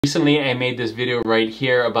Recently, I made this video right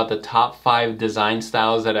here about the top 5 design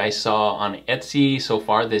styles that I saw on Etsy so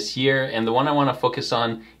far this year. And the one I want to focus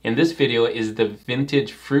on in this video is the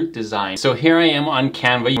vintage fruit design. So here I am on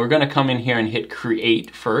Canva. We're going to come in here and hit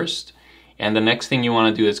create first. And the next thing you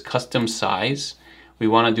want to do is custom size. We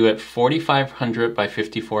want to do it 4500 by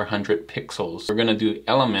 5400 pixels. We're going to do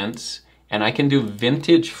elements. And I can do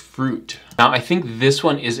vintage fruit. Now I think this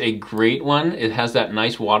one is a great one. It has that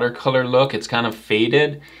nice watercolor look. It's kind of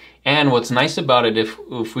faded. And what's nice about it,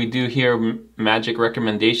 if we do here magic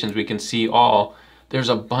recommendations, we can see there's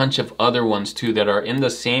a bunch of other ones too that are in the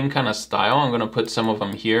same kind of style. I'm gonna put some of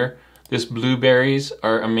them here. This blueberries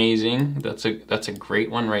are amazing. That's a great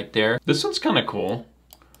one right there. This one's kind of cool.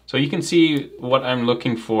 So you can see what I'm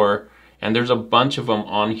looking for, and there's a bunch of them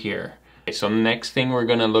on here. Okay, so next thing we're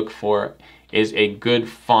gonna look for is a good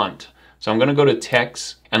font. So I'm gonna go to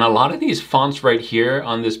text, and a lot of these fonts right here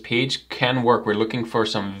on this page can work. We're looking for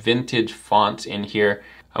some vintage fonts in here.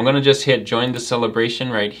 I'm gonna just hit join the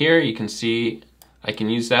celebration right here. You can see I can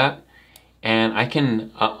use that, and I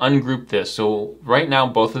can ungroup this. So right now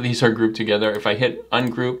both of these are grouped together. If I hit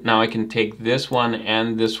ungroup, now I can take this one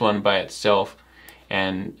and this one by itself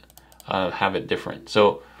and have it different.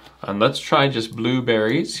 So let's try just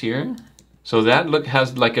blueberries here. So that look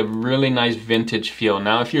has like a really nice vintage feel.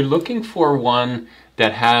 Now if you're looking for one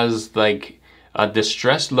that has like a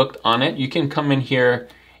distressed look on it, you can come in here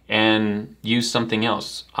and use something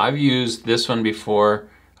else. I've used this one before,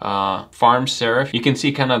 Farm Serif. You can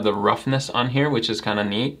see kind of the roughness on here, which is kind of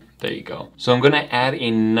neat. There you go. So I'm gonna add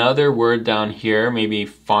another word down here, maybe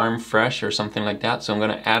farm fresh or something like that. So I'm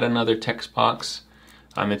gonna add another text box.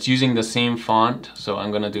 It's using the same font, so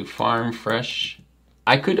I'm gonna do farm fresh.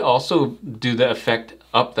 I could also do the effect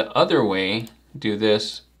up the other way, do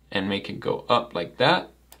this and make it go up like that.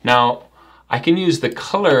 Now, I can use the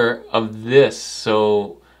color of this.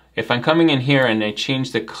 So if I'm coming in here and I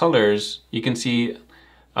change the colors, you can see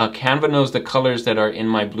Canva knows the colors that are in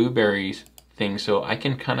my blueberries thing. So I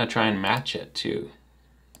can kind of try and match it too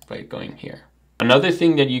by going here. Another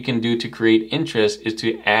thing that you can do to create interest is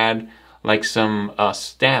to add like some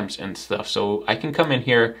stamps and stuff. So I can come in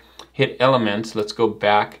here, hit elements, let's go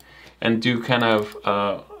back and do kind of,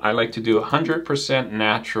 I like to do 100%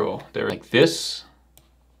 natural. They're like this,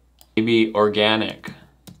 maybe organic.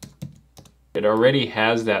 It already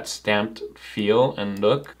has that stamped feel and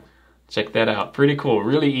look. Check that out, pretty cool,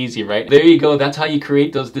 really easy, right? There you go, that's how you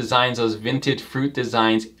create those designs, those vintage fruit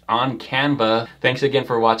designs on Canva. Thanks again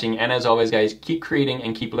for watching, and as always guys, keep creating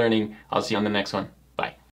and keep learning. I'll see you on the next one.